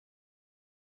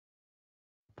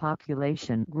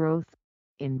Population growth.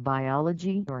 In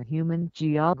biology or human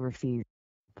geography,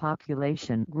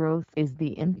 population growth is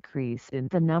the increase in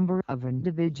the number of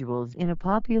individuals in a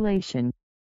population.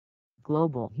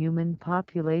 Global human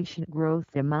population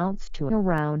growth amounts to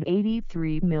around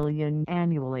 83 million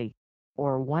annually,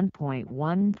 or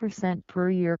 1.1% per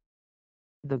year.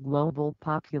 The global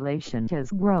population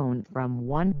has grown from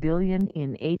 1 billion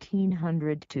in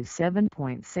 1800 to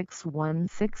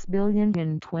 7.616 billion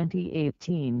in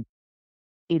 2018.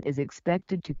 It is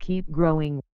expected to keep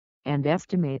growing, and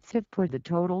estimates have put the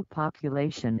total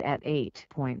population at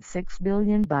 8.6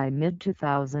 billion by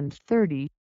mid-2030,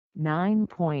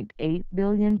 9.8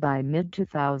 billion by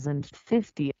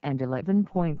mid-2050 and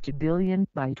 11.2 billion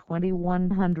by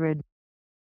 2100.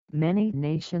 Many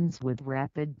nations with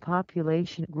rapid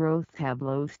population growth have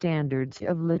low standards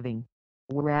of living,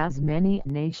 whereas many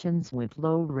nations with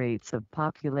low rates of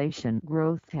population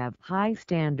growth have high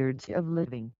standards of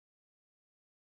living.